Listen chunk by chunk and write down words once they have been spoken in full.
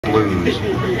blues.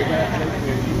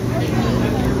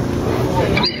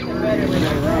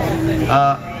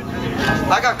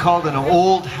 I got called an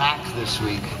old hack this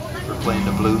week for playing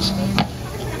the blues.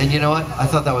 And you know what? I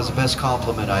thought that was the best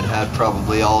compliment I'd had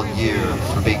probably all year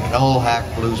for being an old hack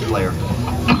blues player.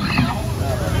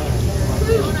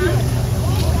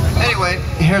 Anyway,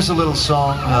 here's a little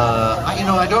song. You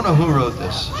know, I don't know who wrote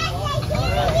this.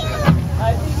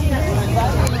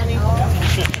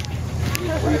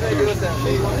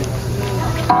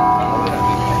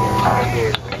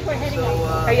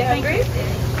 Are you hungry?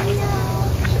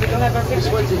 Should we go have our picture?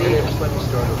 Do you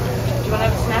want to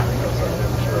have a snack?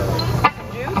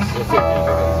 Juice?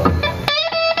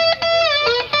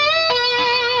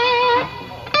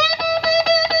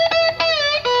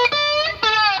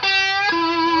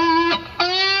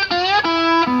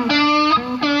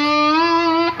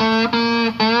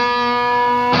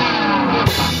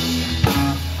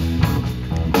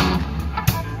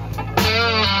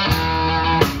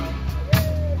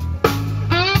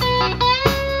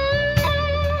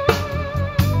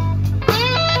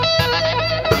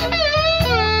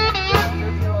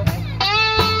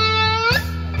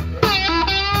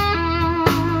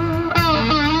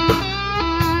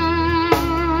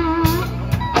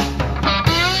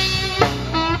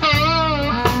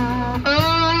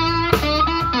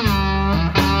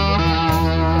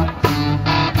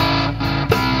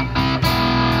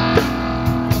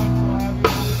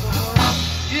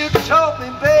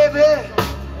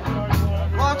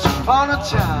 Upon a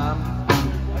time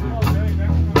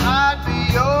I'd be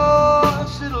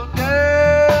yours, little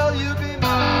girl, you'd be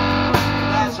mine.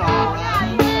 That's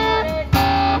alright.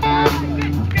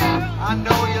 I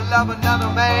know you love another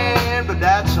man, but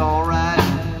that's alright.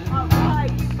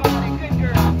 Alright, you got it, good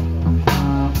girl.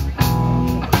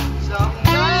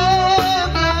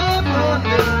 Sometimes I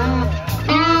wonder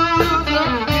who's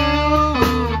the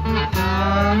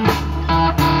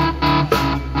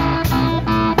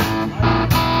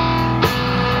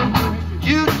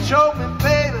told me,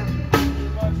 baby,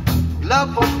 love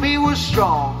for me was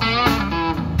strong.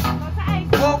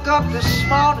 Woke up this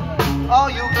morning, all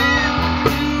your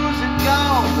blues are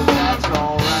gone, but that's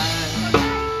alright.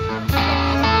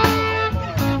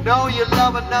 Know you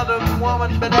love another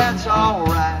woman, but that's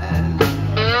alright.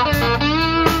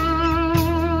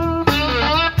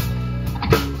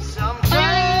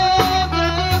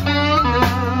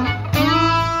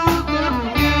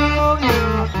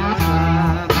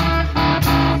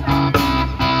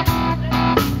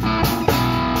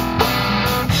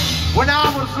 When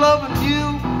I was loving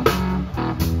you,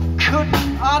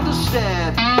 couldn't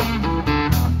understand.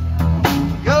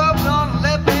 You're gonna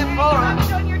let me for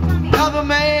another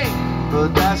man,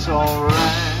 but that's alright.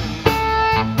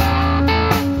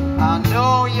 I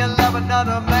know you love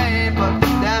another man, but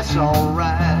that's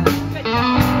alright.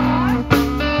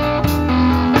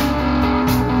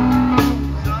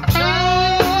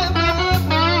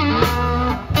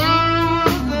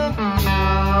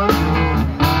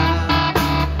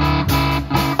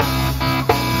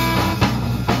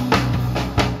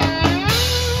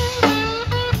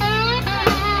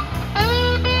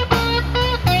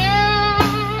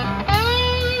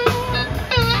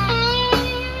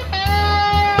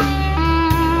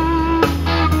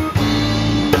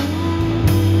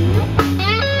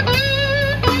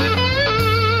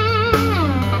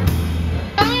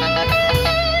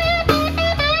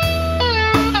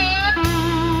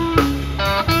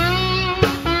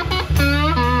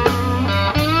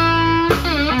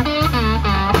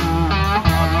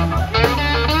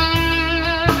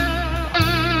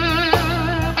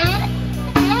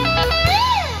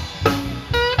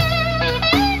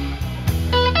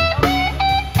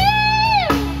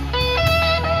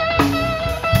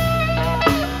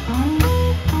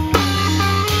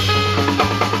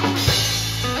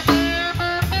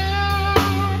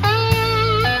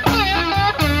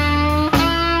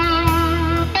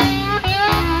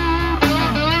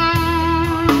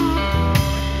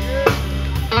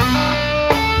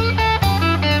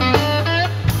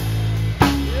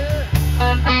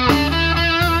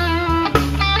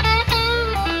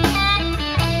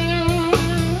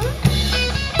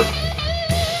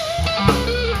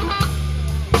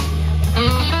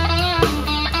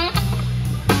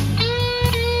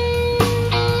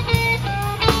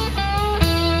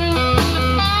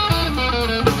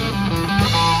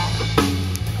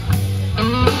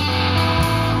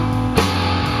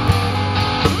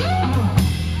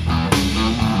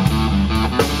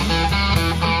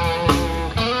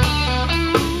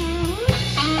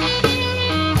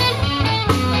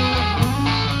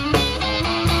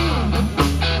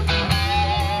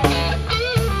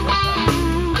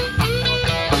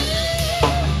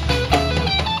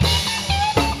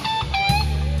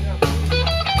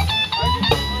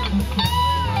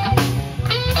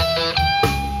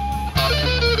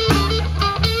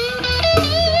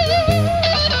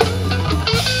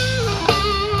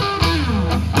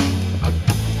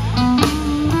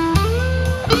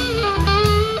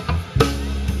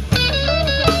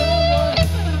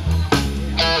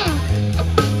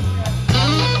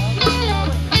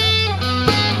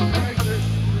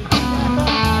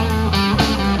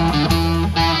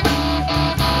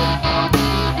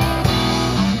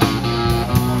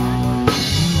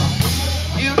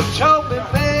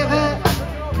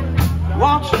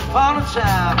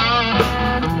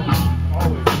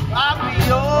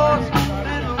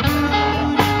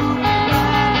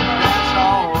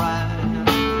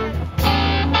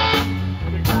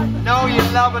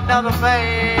 love another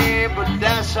man, but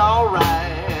that's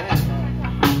alright.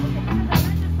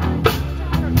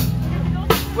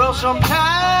 Well, sometimes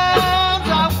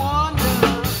I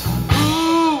wonder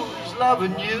who's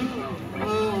loving you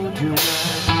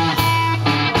tonight.